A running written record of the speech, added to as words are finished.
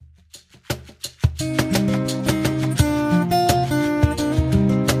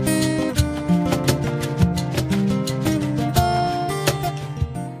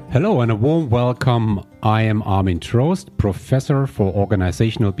Hello and a warm welcome. I am Armin Trost, Professor for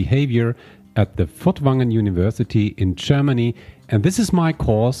Organizational Behavior at the Furtwangen University in Germany, and this is my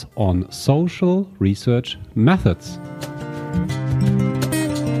course on social research methods.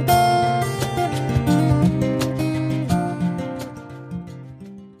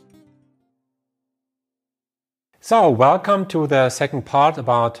 So, welcome to the second part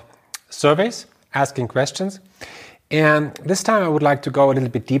about surveys, asking questions. And this time I would like to go a little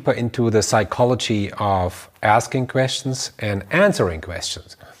bit deeper into the psychology of asking questions and answering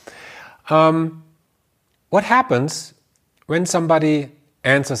questions. What happens when somebody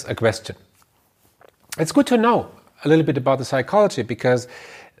answers a question? It's good to know a little bit about the psychology because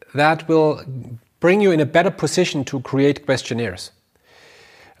that will bring you in a better position to create questionnaires.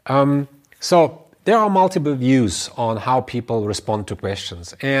 So there are multiple views on how people respond to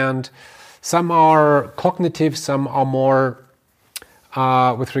questions, and some are cognitive, some are more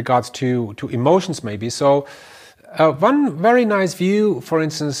with regards to emotions maybe. So one very nice view, for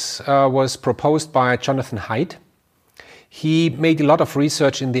instance, was proposed by Jonathan Haidt. He made a lot of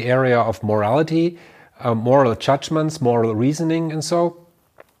research in the area of morality, moral judgments, moral reasoning and so.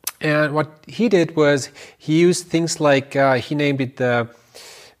 And what he did was he used things like, he named it the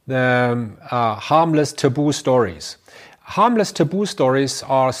harmless taboo stories. Harmless taboo stories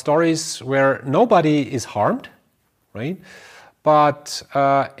are stories where nobody is harmed, right? But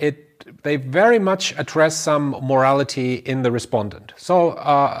they very much address some morality in the respondent. So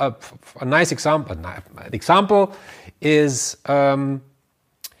a nice example. An example is there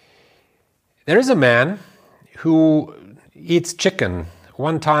is a man who eats chicken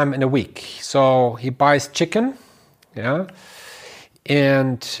one time in a week. So he buys chicken,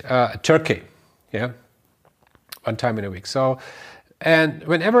 and turkey, one time in a week. So, and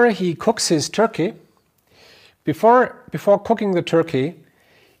whenever he cooks his turkey, before cooking the turkey,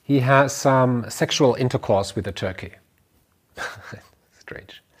 he has some sexual intercourse with the turkey.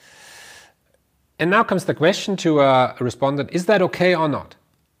 Strange. And now comes the question to a respondent: is that okay or not?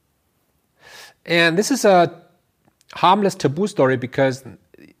 And this is a harmless taboo story because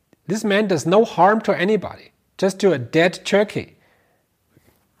this man does no harm to anybody, just to a dead turkey,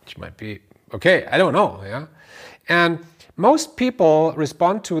 which might be okay. I don't know. And most people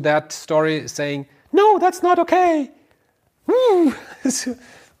respond to that story saying, no, that's not okay. Woo!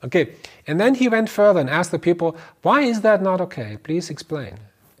 Okay. And then he went further and asked the people, why is that not okay? Please explain.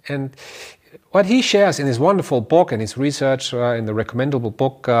 And what he shares in his wonderful book and his research, in the recommendable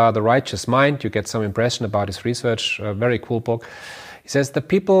book, The Righteous Mind, you get some impression about his research, a very cool book. He says the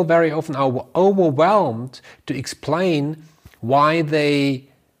people very often are overwhelmed to explain why they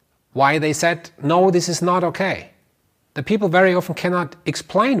said, no, this is not okay. The people very often cannot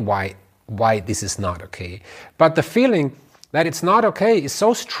explain why this is not okay. But the feeling that it's not okay is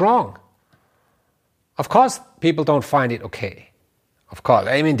so strong. Of course, people don't find it okay. Of course,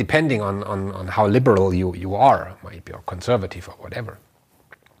 I mean, depending on how liberal you are, maybe, or conservative or whatever.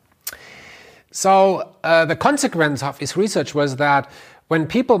 So the consequence of his research was that when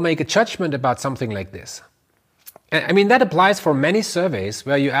people make a judgment about something like this, I mean, that applies for many surveys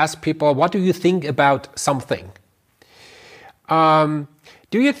where you ask people, what do you think about something? Do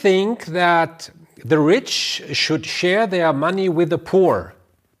you think that the rich should share their money with the poor?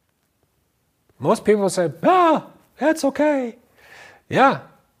 Most people say, that's okay. Yeah.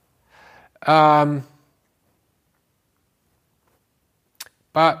 But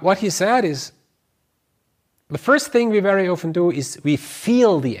what he said is, the first thing we very often do is we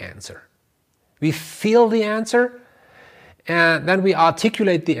feel the answer. We feel the answer, and then we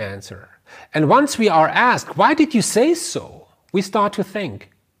articulate the answer. And once we are asked, why did you say so? We start to think.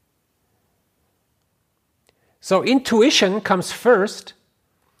 So intuition comes first,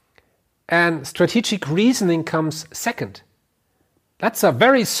 and strategic reasoning comes second. That's a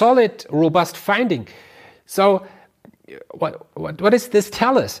very solid, robust finding. So what does this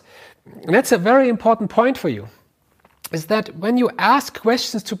tell us? And that's a very important point for you, is that when you ask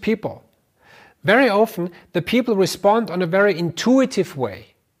questions to people, very often the people respond on a very intuitive way,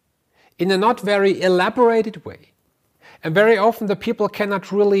 in a not very elaborated way. And very often the people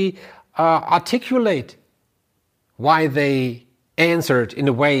cannot really articulate why they answered in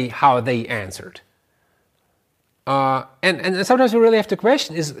the way how they answered. And sometimes we really have to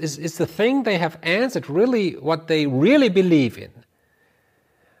question, is the thing they have answered really what they really believe in?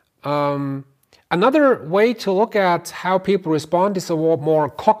 Another way to look at how people respond is a more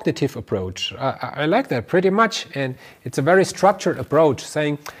cognitive approach. I like that pretty much, and it's a very structured approach,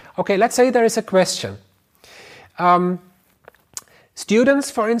 saying, okay, let's say there is a question. Students,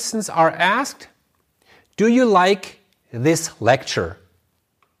 for instance, are asked, do you like this lecture?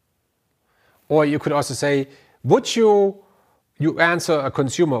 Or you could also say, you answer a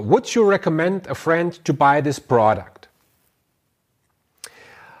consumer, would you recommend a friend to buy this product?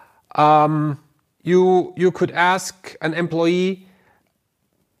 You could ask an employee,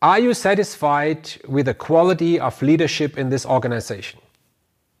 are you satisfied with the quality of leadership in this organization?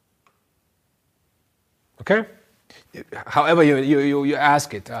 Okay? However you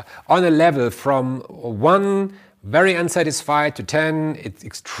ask it, on a level from 1, very unsatisfied, to 10, it's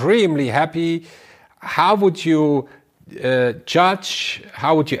extremely happy, how would you judge,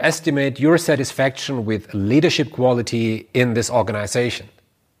 how would you estimate your satisfaction with leadership quality in this organization?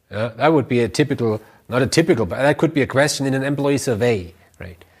 That would be not a typical, but that could be a question in an employee survey,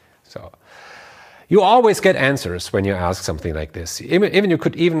 right? So you always get answers when you ask something like this. Even you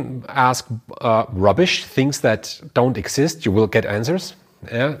could even ask rubbish, things that don't exist, you will get answers.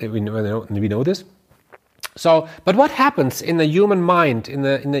 Yeah, we know this. So, but what happens in the human mind, in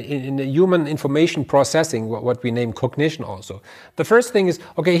the human information processing, what we name cognition also? The first thing is,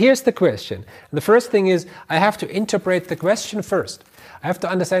 okay, here's the question. The first thing is, I have to interpret the question first. I have to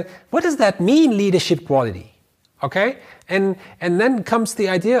understand, what does that mean, leadership quality? Okay? And then comes the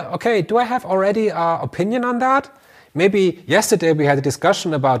idea, okay, do I have already an opinion on that? Maybe yesterday we had a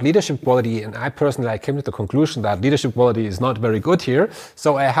discussion about leadership quality, and I personally came to the conclusion that leadership quality is not very good here,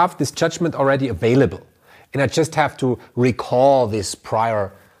 so I have this judgment already available. And I just have to recall this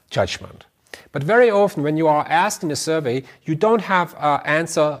prior judgment. But very often when you are asked in a survey, you don't have an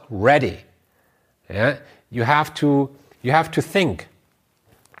answer ready. Yeah? You have to think.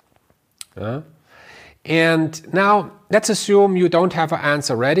 And now let's assume you don't have an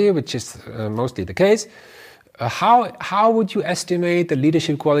answer ready, which is mostly the case. How would you estimate the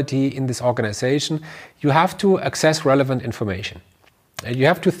leadership quality in this organization? You have to access relevant information. You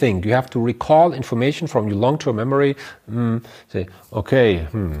have to think, you have to recall information from your long-term memory. Say, okay,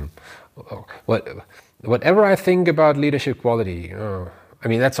 whatever I think about leadership quality, I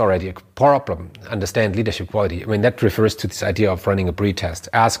mean, that's already a problem. Understand leadership quality. I mean, that refers to this idea of running a pretest.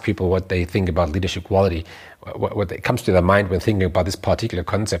 Ask people what they think about leadership quality, what comes to their mind when thinking about this particular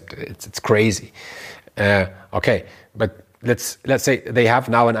concept. It's crazy. Okay, but let's say they have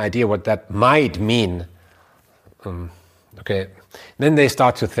now an idea what that might mean. Okay, then they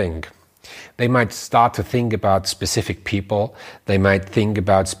start to think. They might start to think about specific people. They might think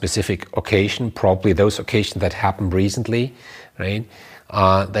about specific occasion, probably those occasions that happened recently, right?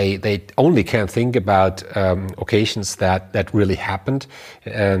 They only can think about occasions that really happened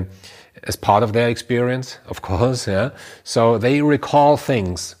as part of their experience, of course. Yeah. So they recall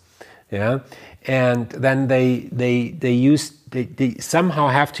things, yeah, and then they somehow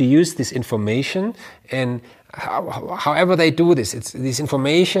have to use this information, and however they do this, it's this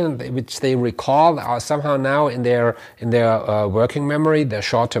information which they recall are somehow now in their working memory, their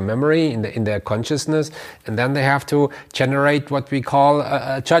short-term memory, in their consciousness, and then they have to generate what we call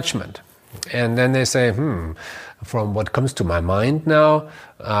a judgment. And then they say, from what comes to my mind now,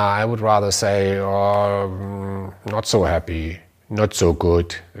 I would rather say, not so happy, not so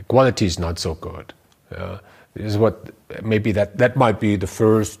good, the quality is not so good. This is what maybe that might be the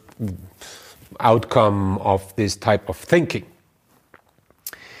first outcome of this type of thinking.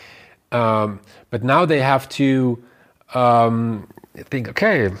 But now they have to think,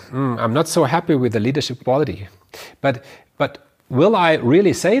 okay, I'm not so happy with the leadership quality, but will I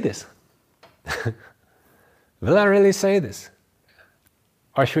really say this? Will I really say this?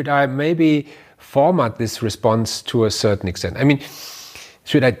 Or should I maybe format this response to a certain extent? I mean,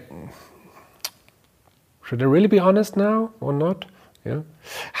 should I really be honest now or not? Yeah.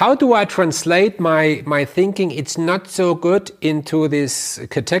 How do I translate my thinking, it's not so good, into these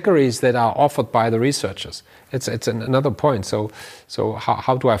categories that are offered by the researchers? It's another point. So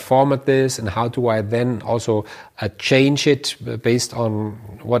how do I format this, and how do I then also change it based on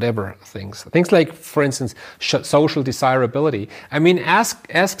whatever things? Things like, for instance, social desirability. I mean,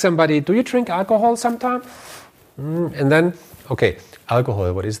 ask somebody, do you drink alcohol sometime? And then, okay,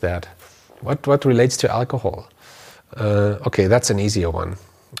 alcohol, what is that? What relates to alcohol? Okay, that's an easier one.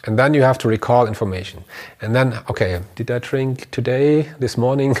 And then you have to recall information. And then, okay, did I drink today, this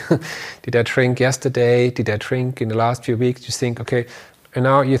morning? Did I drink yesterday? Did I drink in the last few weeks? You think, okay, and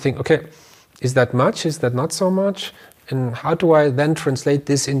now you think, okay, is that much? Is that not so much? And how do I then translate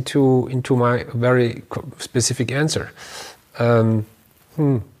this into my very specific answer? When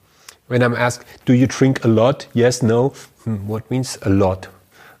I'm asked, do you drink a lot? Yes, no. What means a lot?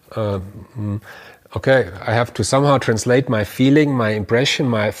 Okay, I have to somehow translate my feeling, my impression,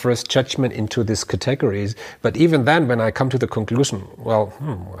 my first judgment into these categories. But even then, when I come to the conclusion, well,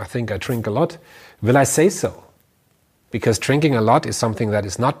 I think I drink a lot, will I say so? because drinking a lot is something that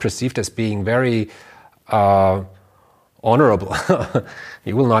is not perceived as being very honorable.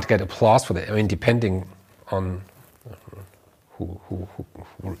 You will not get applause for that. I mean, depending on who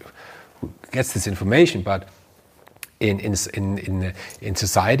gets this information, but in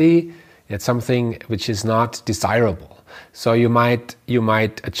society, it's something which is not desirable. So you might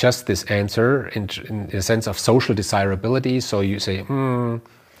adjust this answer in a sense of social desirability. So you say,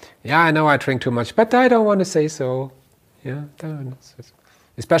 yeah, I know I drink too much, but I don't want to say so. Yeah,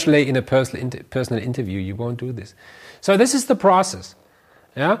 especially in a personal interview, you won't do this. So this is the process.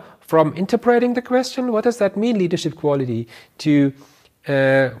 Yeah, from interpreting the question, what does that mean, leadership quality, to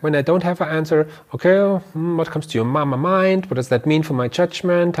when I don't have an answer, okay, what comes to your mind? What does that mean for my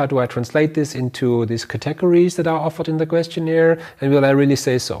judgment? How do I translate this into these categories that are offered in the questionnaire? And will I really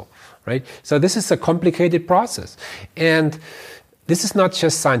say so? Right? So this is a complicated process. And this is not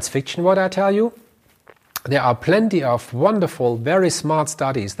just science fiction, what I tell you. There are plenty of wonderful, very smart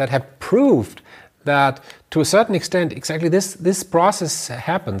studies that have proved that to a certain extent exactly this process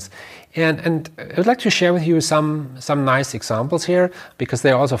happens. And I would like to share with you some nice examples here, because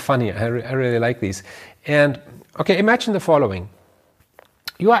they're also funny. I really like these. And okay, imagine the following.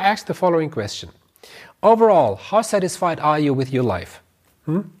 You are asked the following question. Overall, how satisfied are you with your life?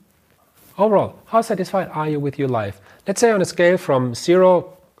 Overall, how satisfied are you with your life? Let's say on a scale from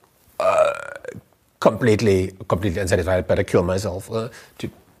 0, completely unsatisfied, better kill myself, to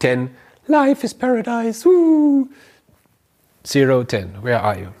 10, life is paradise, woo! 0, 10, where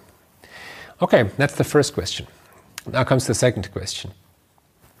are you? Okay, that's the first question. Now comes the second question.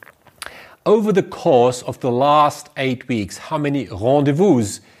 Over the course of the last 8 weeks, how many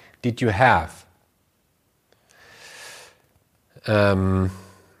rendezvous did you have? And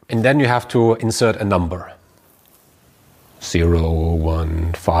then you have to insert a number. 0,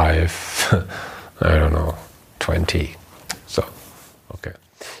 1, 5, I don't know, 20. So, okay.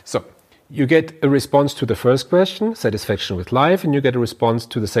 So, you get a response to the first question, satisfaction with life, and you get a response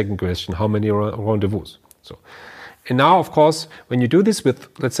to the second question, how many rendezvous? So, and now, of course, when you do this with,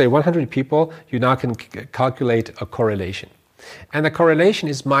 let's say, 100 people, you now can calculate a correlation. And the correlation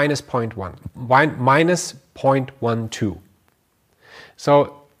is minus 0.12.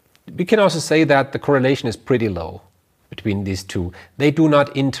 So, we can also say that the correlation is pretty low between these two. They do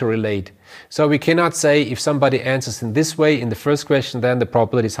not interrelate. So we cannot say if somebody answers in this way in the first question, then the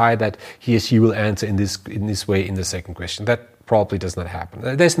probability is high that he or she will answer in this way in the second question. That probably does not happen.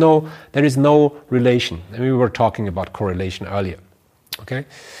 There is no relation. And we were talking about correlation earlier. Okay.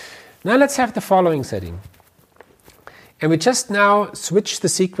 Now let's have the following setting. And we just now switch the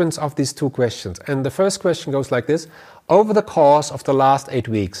sequence of these two questions. And the first question goes like this. Over the course of the last 8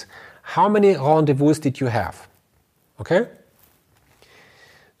 weeks, how many rendezvous did you have? Okay?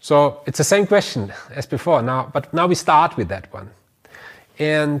 So it's the same question as before, but now we start with that one.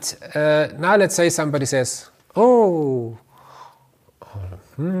 And now let's say somebody says, 0,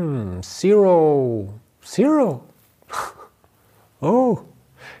 0. Oh.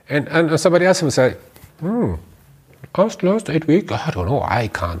 And somebody else will say, last 8 weeks, I don't know, I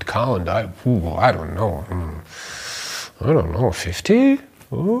can't count. I don't know. I don't know, 50?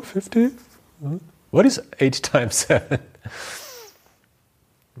 Oh, 50? What is 8 times 7?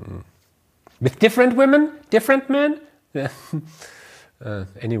 With different women? Different men?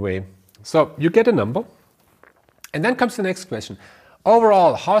 Anyway, so you get a number. And then comes the next question.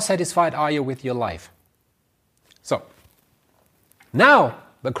 Overall, how satisfied are you with your life? So, now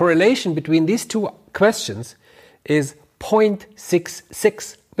the correlation between these two questions is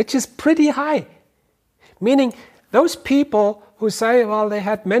 0.66, which is pretty high. Meaning, those people who say, well, they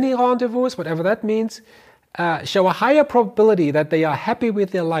had many rendezvous, whatever that means, show a higher probability that they are happy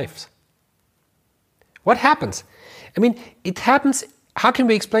with their lives. What happens? I mean, it happens. How can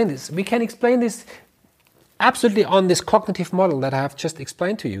we explain this? We can explain this absolutely on this cognitive model that I have just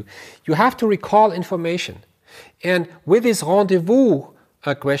explained to you. You have to recall information. And with this rendezvous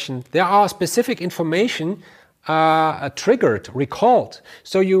question, there are specific information triggered, recalled.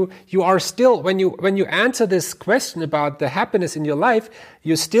 So you are still, when you answer this question about the happiness in your life,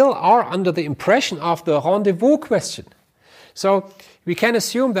 you still are under the impression of the rendezvous question. So we can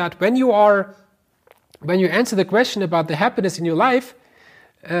assume that when you answer the question about the happiness in your life,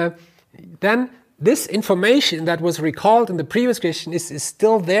 then this information that was recalled in the previous question is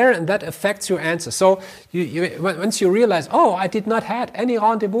still there, and that affects your answer. So once you realize, oh, I did not have any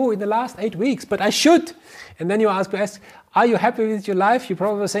rendezvous in the last 8 weeks, but I should. And then you ask, are you happy with your life? You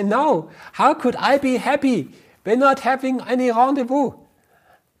probably say, no. How could I be happy by not having any rendezvous?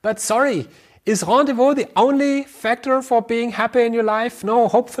 But sorry, is rendezvous the only factor for being happy in your life? No,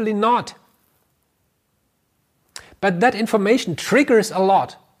 hopefully not. but that information triggers a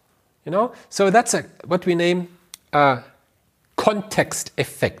lot, So that's what we name a context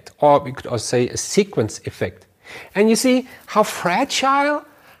effect, or we could also say a sequence effect. And you see how fragile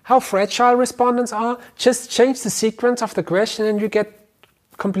respondents are. Just change the sequence of the question and you get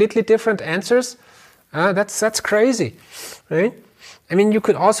completely different answers. That's crazy, right? I mean, you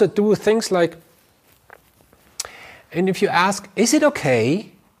could also do things like, and if you ask, is it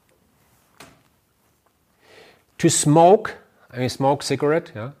okay to smoke? I mean, smoke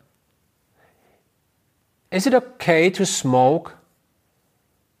cigarette, yeah. Is it okay to smoke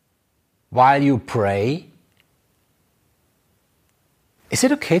while you pray? Is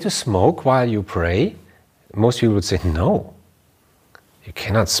it okay to smoke while you pray? Most people would say, no, you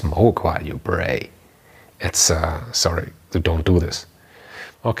cannot smoke while you pray. It's, sorry, don't do this.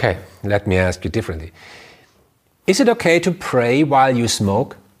 Okay, let me ask you differently. Is it okay to pray while you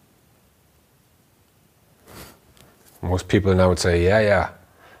smoke? Most people now would say, yeah,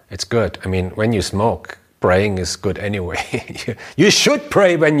 it's good. I mean, when you smoke, praying is good anyway. You should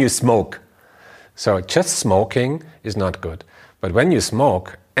pray when you smoke. So just smoking is not good. But when you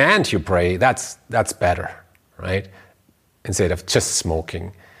smoke and you pray, that's better, right? Instead of just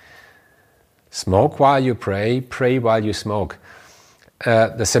smoking. Smoke while you pray while you smoke.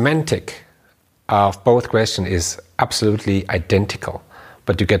 The semantic of both questions is absolutely identical,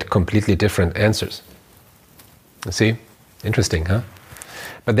 but you get completely different answers. You see? Interesting, huh?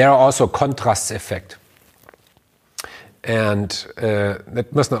 But there are also contrast effect. And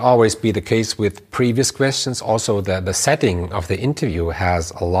that must not always be the case with previous questions. Also, the setting of the interview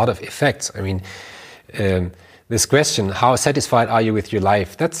has a lot of effects. I mean, this question, how satisfied are you with your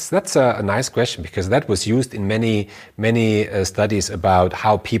life? That's a nice question, because that was used in many studies about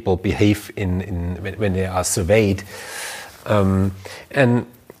how people behave when they are surveyed. And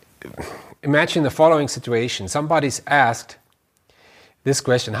imagine the following situation. Somebody's asked this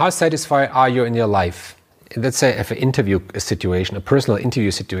question, how satisfied are you in your life? Let's say if an interview situation, a personal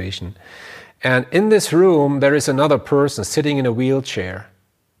interview situation. And in this room, there is another person sitting in a wheelchair.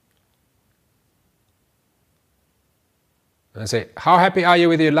 I say, how happy are you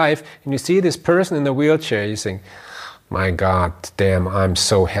with your life? And you see this person in the wheelchair, you think, my God, damn, I'm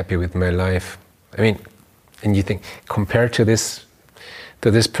so happy with my life. I mean, and you think, compared to this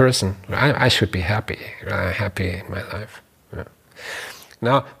person, I should be happy. I'm happy in my life. Yeah.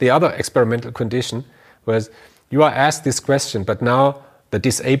 Now, the other experimental condition was, you are asked this question, but now the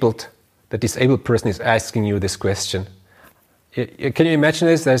disabled person is asking you this question. Can you imagine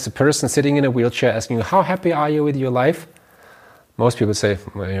this? There's a person sitting in a wheelchair asking you, how happy are you with your life? Most people say,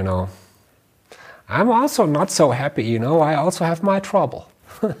 well, I'm also not so happy, I also have my trouble.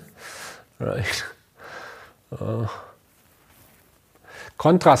 Right.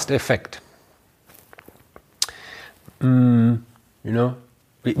 Contrast effect. We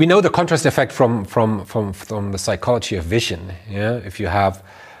know the contrast effect from the psychology of vision. Yeah, if you have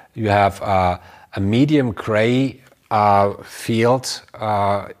a medium gray field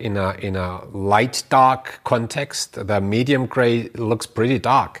in a light dark context, the medium gray looks pretty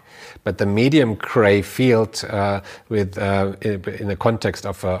dark, but the medium gray field in the context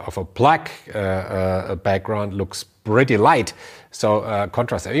of a black background looks pretty light. So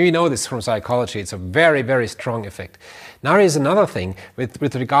contrast. We know this from psychology. It's a very, very strong effect. Now here's another thing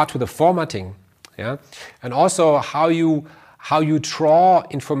with regard to the formatting, yeah, and also how you draw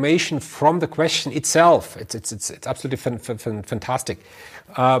information from the question itself. It's absolutely fantastic.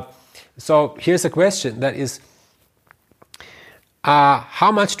 So here's a question that is,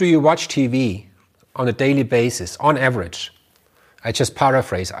 how much do you watch TV on a daily basis, on average? I just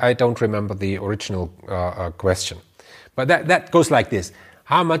paraphrase. I don't remember the original question. But that goes like this.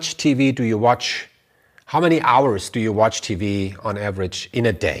 How much TV do you watch? How many hours do you watch TV on average in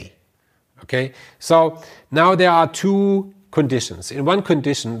a day? Okay, so now there are two conditions. In one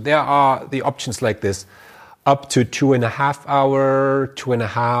condition, there are the options like this: up to 2.5 hours,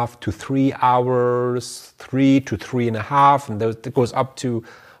 2.5 to 3 hours, 3 to 3.5, and that goes up to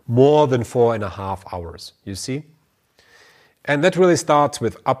more than 4.5 hours. You see? And that really starts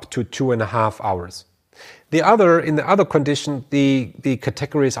with up to 2.5 hours. In the other condition, the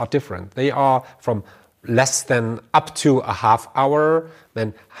categories are different. They are from less than up to a half hour,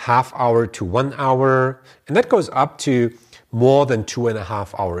 then half hour to 1 hour, and that goes up to more than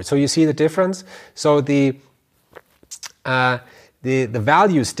 2.5 hours. So you see the difference? So the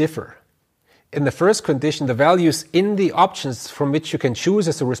values differ. In the first condition, the values in the options from which you can choose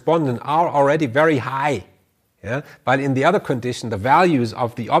as a respondent are already very high. Yeah? But in the other condition, the values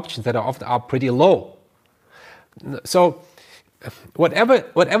of the options that are offered are pretty low. So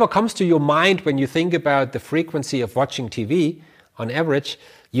whatever comes to your mind when you think about the frequency of watching TV on average,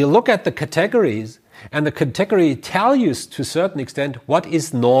 you look at the categories, and the category tells you to a certain extent what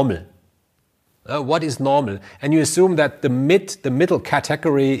is normal. What is normal? And you assume that the middle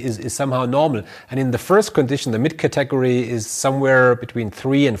category is somehow normal. And in the first condition, the mid category is somewhere between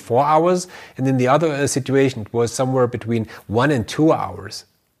 3 and 4 hours, and in the other situation, it was somewhere between 1 and 2 hours.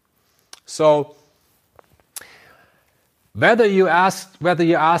 So whether you ask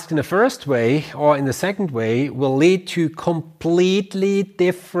in the first way or in the second way will lead to completely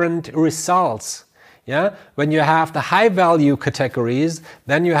different results. Yeah, when you have the high value categories,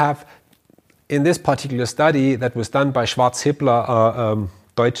 then you have, in this particular study that was done by Schwarz-Hippler,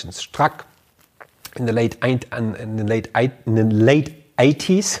 Deutsch and Strack in the late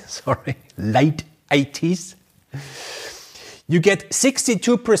 80s, you get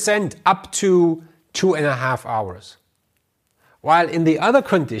 62% up to 2.5 hours. While in the other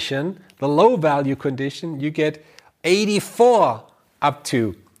condition, the low value condition, you get 84 up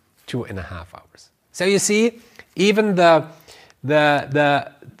to 2.5 hours. So you see, even the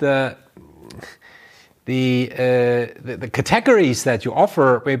categories that you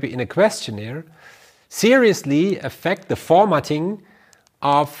offer maybe in a questionnaire seriously affect the formatting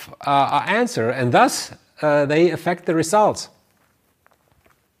of our answer, and thus they affect the results.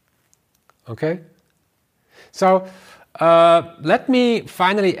 Okay? So let me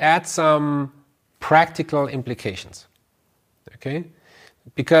finally add some practical implications. Okay?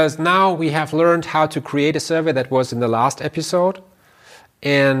 Because now we have learned how to create a survey, that was in the last episode,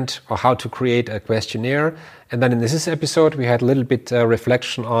 or how to create a questionnaire. And then in this episode, we had a little bit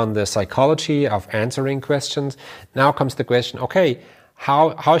reflection on the psychology of answering questions. Now comes the question, okay,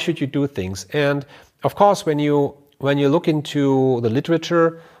 how should you do things? And of course, when you look into the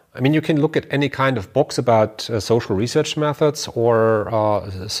literature, I mean, you can look at any kind of books about social research methods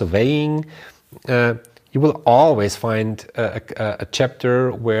or surveying. You will always find a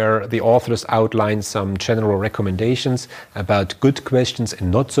chapter where the authors outline some general recommendations about good questions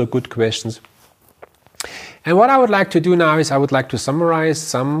and not so good questions. And what I would like to do now is I would like to summarize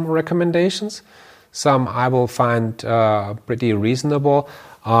some recommendations. Some I will find pretty reasonable.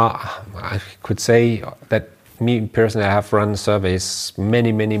 I could say that me personally, I have run surveys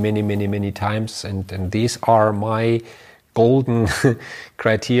many times, and these are my golden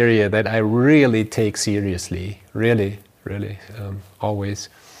criteria that I really take seriously, really, always.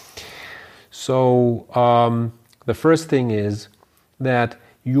 So the first thing is that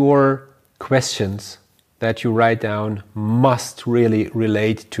your questions that you write down must really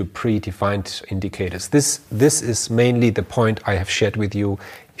relate to predefined indicators. This is mainly the point I have shared with you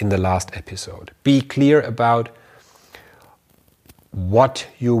in the last episode. Be clear about what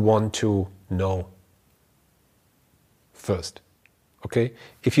you want to know first. Okay?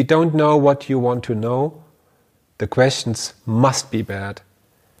 If you don't know what you want to know, the questions must be bad.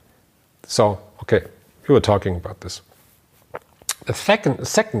 So, okay, we were talking about this. The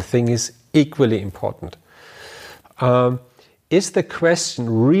second thing is equally important. Is the question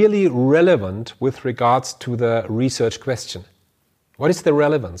really relevant with regards to the research question? What is the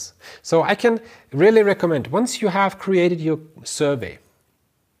relevance? So I can really recommend, once you have created your survey,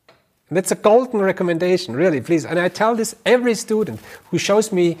 and that's a golden recommendation, really, please. And I tell this every student who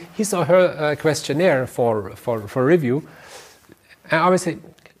shows me his or her questionnaire for review. I always say,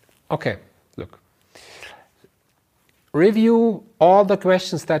 okay, look, review all the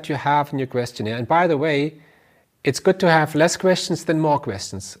questions that you have in your questionnaire. And by the way, it's good to have less questions than more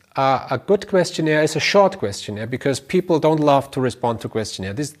questions. A good questionnaire is a short questionnaire because people don't love to respond to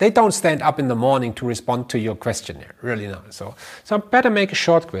questionnaires. They don't stand up in the morning to respond to your questionnaire, really not. So better make a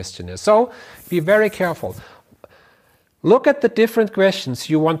short questionnaire. So be very careful. Look at the different questions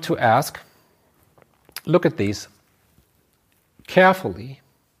you want to ask. Look at these carefully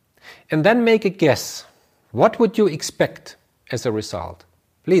and then make a guess. What would you expect as a result?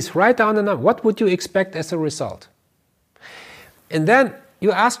 Please write down the number. What would you expect as a result? And then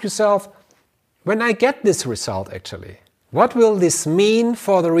you ask yourself, when I get this result actually, what will this mean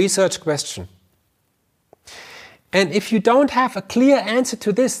for the research question? And if you don't have a clear answer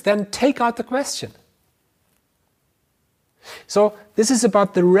to this, then take out the question. So this is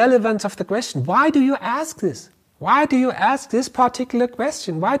about the relevance of the question. Why do you ask this? Why do you ask this particular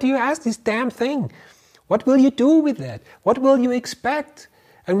question? Why do you ask this damn thing? What will you do with that? What will you expect?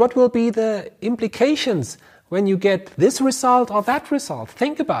 And what will be the implications when you get this result or that result?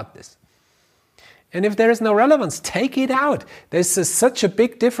 Think about this. And if there is no relevance, take it out. There's such a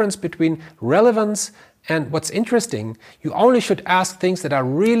big difference between relevance and what's interesting. You only should ask things that are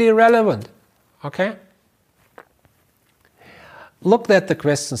really relevant. Okay? look that the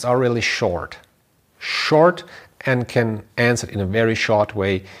questions are really short and can answer in a very short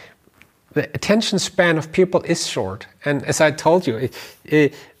way. The attention span of people is short, and as I told you,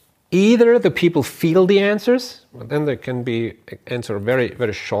 either the people feel the answers, then they can be answered very,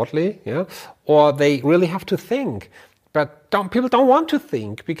 very shortly, yeah, or they really have to think. But people don't want to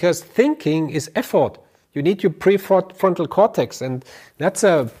think, because thinking is effort. You need your prefrontal cortex, and that's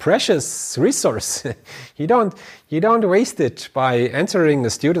a precious resource. You don't waste it by answering the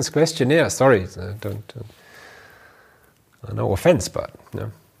student's questionnaire. Sorry, no offense, but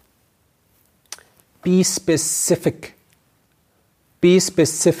no. Be specific. Be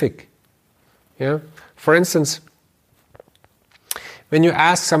specific. Yeah. For instance, when you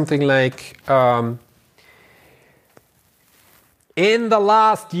ask something like, in the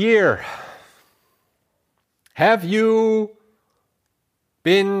last year, have you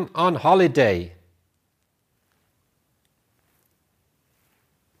been on holiday?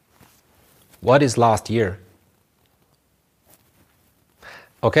 What is last year?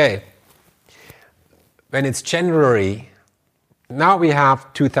 Okay. When it's January, now we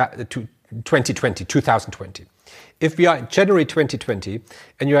have 2020. If we are in January 2020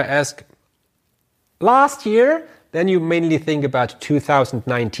 and you are asked last year, then you mainly think about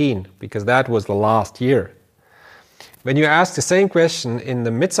 2019, because that was the last year. When you ask the same question in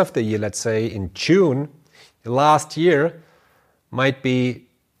the midst of the year, let's say in June, the last year might be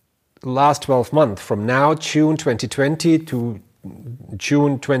the last 12 months, from now, June 2020 to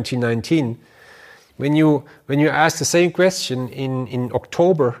June 2019. When you ask the same question in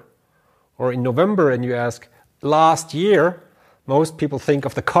October or in November and you ask last year, most people think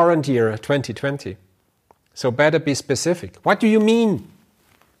of the current year, 2020. So better be specific. What do you mean?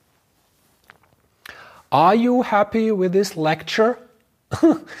 Are you happy with this lecture?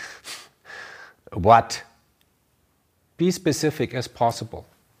 What? Be specific as possible.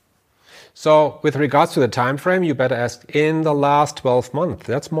 So with regards to the time frame, you better ask in the last 12 months.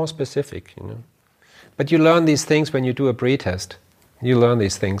 That's more specific, you know. But you learn these things when you do a pretest. You learn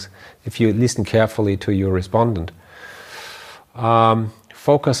these things if you listen carefully to your respondent.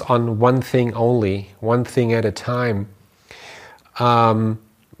 Focus on one thing only, one thing at a time.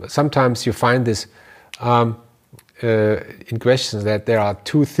 Sometimes you find this in questions that there are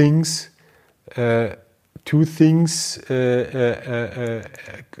two things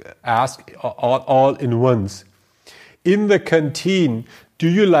asked all in once. In the canteen, do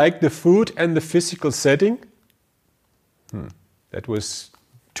you like the food and the physical setting? That was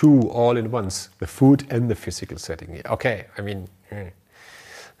two all in once, the food and the physical setting. Okay, I mean,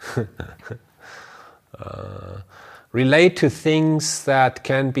 relate to things that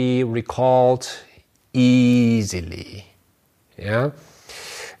can be recalled easily. Yeah.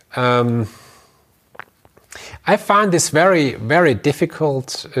 I find this very, very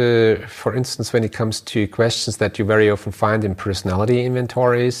difficult, for instance, when it comes to questions that you very often find in personality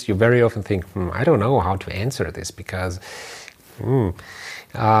inventories. You very often think, I don't know how to answer this, because do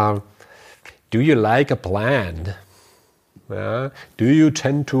you like a plan? Do you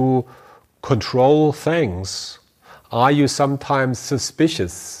tend to control things? Are you sometimes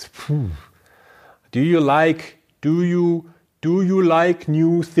suspicious? Do you like new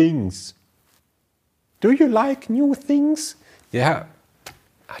things? Do you like new things? Yeah.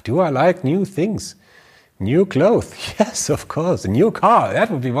 Do I like new things? New clothes? Yes, of course. A new car.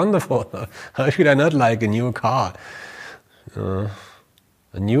 That would be wonderful. How should I not like a new car? A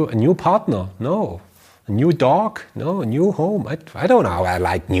new partner? No. A new dog? No. A new home? I don't know how I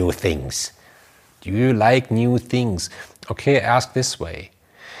like new things. Do you like new things? Okay, ask this way.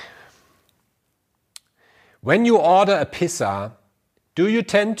 When you order a pizza, do you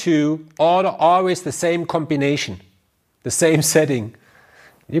tend to order always the same combination, the same setting?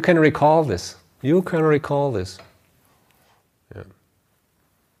 You can recall this. You can recall this. Yeah.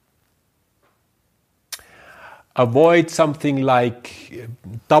 Avoid something like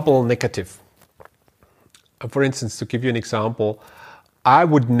double negative. For instance, to give you an example, I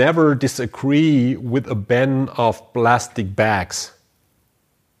would never disagree with a ban of plastic bags.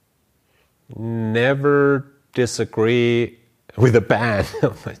 Never disagree with a ban.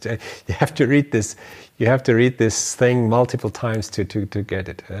 You have to read this. You have to read this thing multiple times to get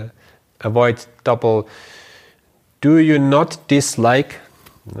it. Avoid double. Do you not dislike?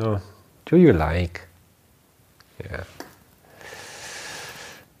 No. Do you like?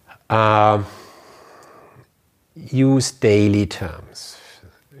 Yeah. Use daily terms.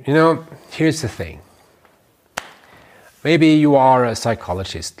 You know, here's the thing. Maybe you are a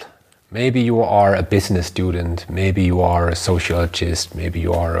psychologist. Maybe you are a business student, maybe you are a sociologist, maybe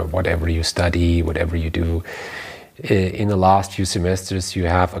you are whatever you study, whatever you do. in the last few semesters you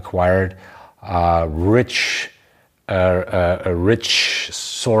have acquired a rich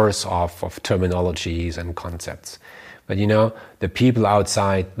source of terminologies and concepts. But the people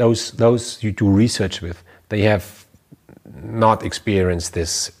outside, those you do research with, they have not experienced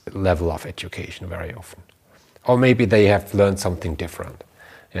this level of education very often. Or maybe they have learned something different.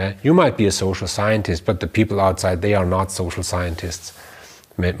 Yeah? You might be a social scientist, but the people outside, they are not social scientists.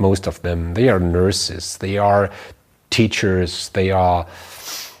 Most of them, they are nurses, they are teachers, they are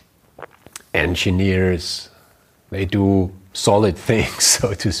engineers, they do solid things,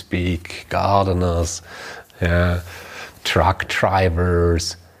 so to speak, gardeners, truck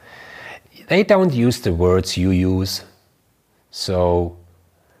drivers. They don't use the words you use. So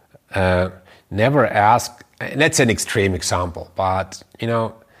never ask, that's an extreme example, but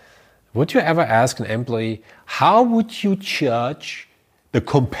would you ever ask an employee, how would you judge the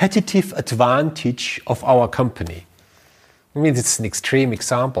competitive advantage of our company? I mean, it's an extreme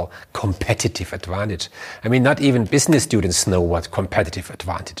example, competitive advantage. I mean, not even business students know what competitive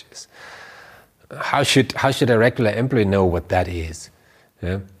advantage is. How should a regular employee know what that is?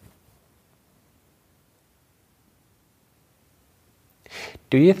 Yeah?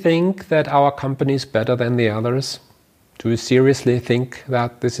 Do you think that our company is better than the others? Do you seriously think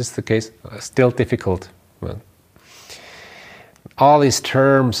that this is the case? Still difficult. Well, all these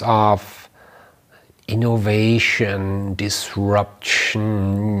terms of innovation,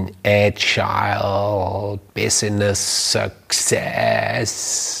 disruption, agile, business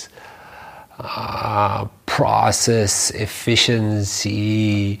success, process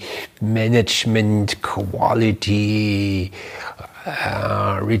efficiency, management quality,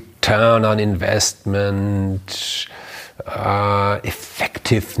 return on investment,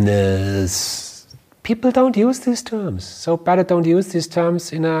 effectiveness. People don't use these terms, so better don't use these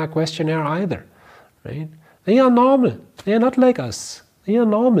terms in a questionnaire either, right? They are normal. They are not like us. They are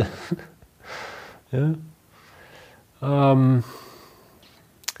normal. Yeah.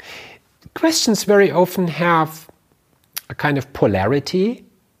 Questions very often have a kind of polarity.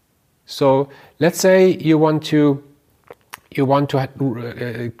 So let's say you want to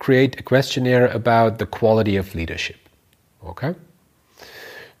create a questionnaire about the quality of leadership. Okay?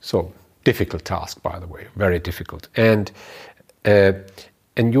 So difficult task, by the way, very difficult. And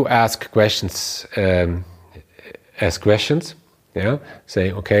you ask questions. Yeah.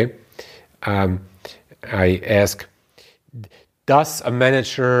 Say, okay. I ask, does a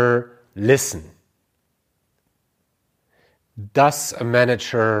manager listen? Does a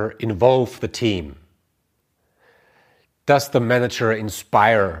manager involve the team? Does the manager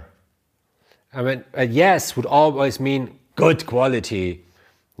inspire? I mean, a yes would always mean good quality.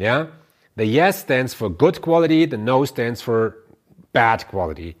 Yeah? The yes stands for good quality, the no stands for bad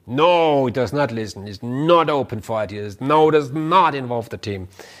quality. No, it does not listen, is not open for ideas. No, does not involve the team.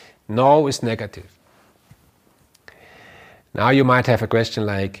 No is negative. Now you might have a question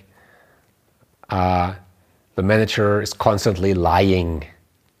like, the manager is constantly lying.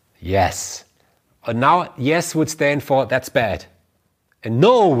 Yes. Now, yes would stand for that's bad. And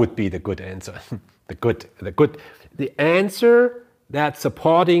no would be the good answer. The answer that's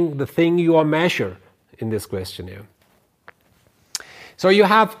supporting the thing you are measure in this questionnaire. So you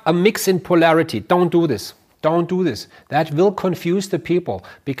have a mix in polarity. Don't do this. Don't do this. That will confuse the people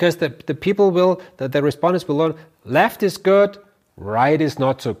because the people will, the respondents will learn left is good, right is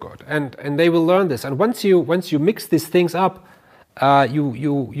not so good. And they will learn this. And once you mix these things up,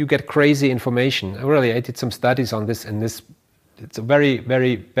 you get crazy information. Really, I did some studies on this, and it's a very,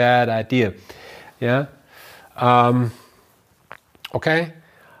 very bad idea. Yeah. Okay.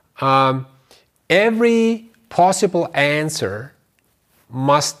 Every possible answer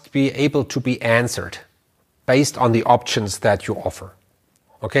must be able to be answered based on the options that you offer.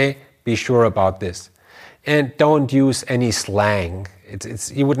 Okay? Be sure about this. And don't use any slang.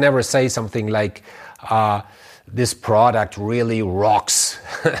 You would never say something like, this product really rocks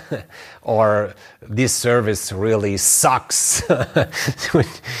or this service really sucks.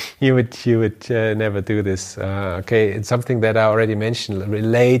 you would never do this. Okay, it's something that I already mentioned.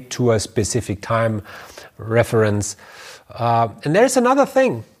 Relate to a specific time reference. And there's another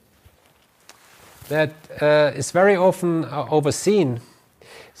thing that is very often overseen.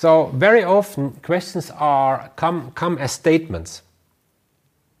 So very often questions come as statements.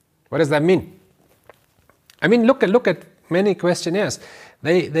 What does that mean? I mean, look at many questionnaires.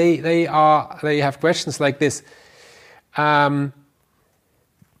 They have questions like this. My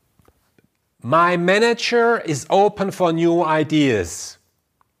manager is open for new ideas.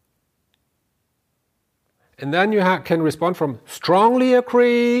 And then you can respond from strongly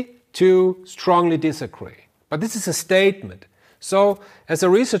agree to strongly disagree. But this is a statement. So as a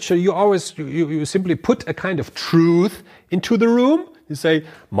researcher, you simply put a kind of truth into the room. You say,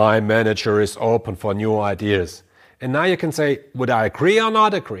 my manager is open for new ideas. And now you can say, would I agree or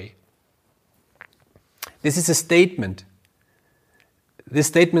not agree? This is a statement. This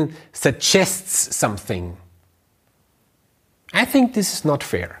statement suggests something. I think this is not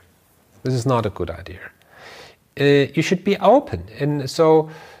fair. This is not a good idea. You should be open. And so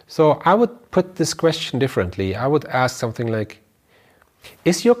I would put this question differently. I would ask something like,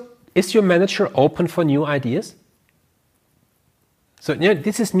 is your manager open for new ideas? So yeah,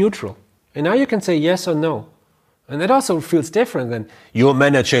 this is neutral. And now you can say yes or no. And that also feels different than your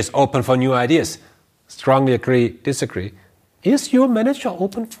manager is open for new ideas. Strongly agree, disagree. Is your manager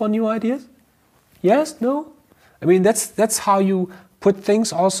open for new ideas? Yes, no? I mean, that's how you put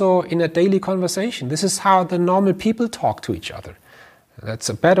things also in a daily conversation. This is how the normal people talk to each other. That's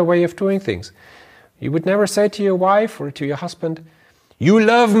a better way of doing things. You would never say to your wife or to your husband, you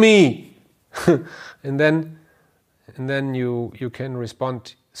love me! and then you can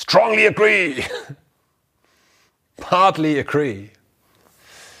respond, strongly agree! Partly agree.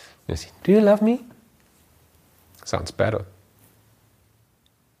 You see, do you love me? Sounds better.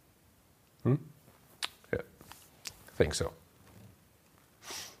 Yeah, I think so.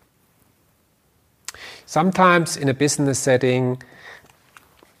 Sometimes in a business setting,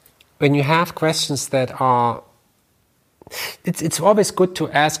 when you have questions that are, it's always good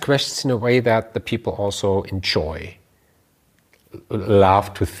to ask questions in a way that the people also enjoy,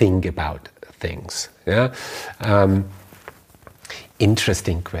 love to think about things. Yeah,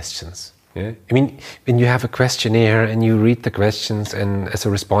 interesting questions. Yeah? I mean, when you have a questionnaire and you read the questions, and as a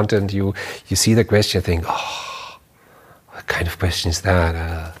respondent you see the question, you think, oh, what kind of question is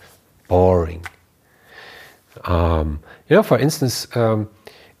that? Boring. For instance,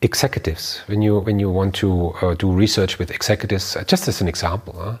 executives. When you want to do research with executives, just as an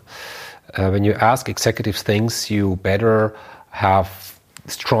example, when you ask executives things, you better have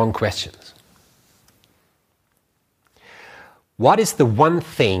strong questions. What is the one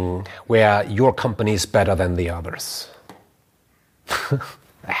thing where your company is better than the others?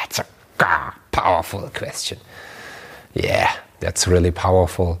 That's a powerful question. Yeah, that's really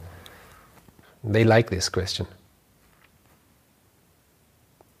powerful. They like this question.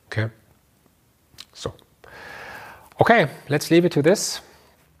 Okay. Okay, let's leave it to this.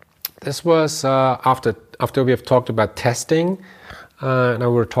 This was after we have talked about testing.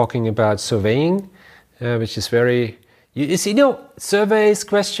 Now we're talking about surveying, which is very. You see, surveys,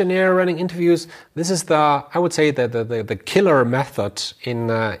 questionnaire, running interviews. This is I would say the killer method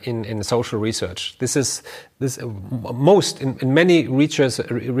in social research. In many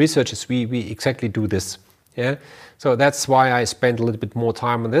researches we exactly do this. Yeah, so that's why I spent a little bit more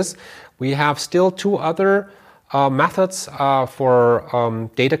time on this. We have still two other methods for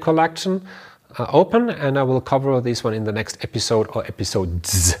data collection open, and I will cover this one in the next episode or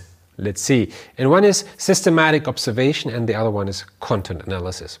episodes. Let's see. And one is systematic observation and the other one is content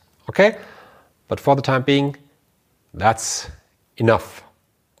analysis. Okay? But for the time being, that's enough.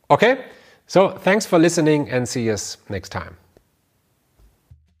 Okay? So thanks for listening and see us next time.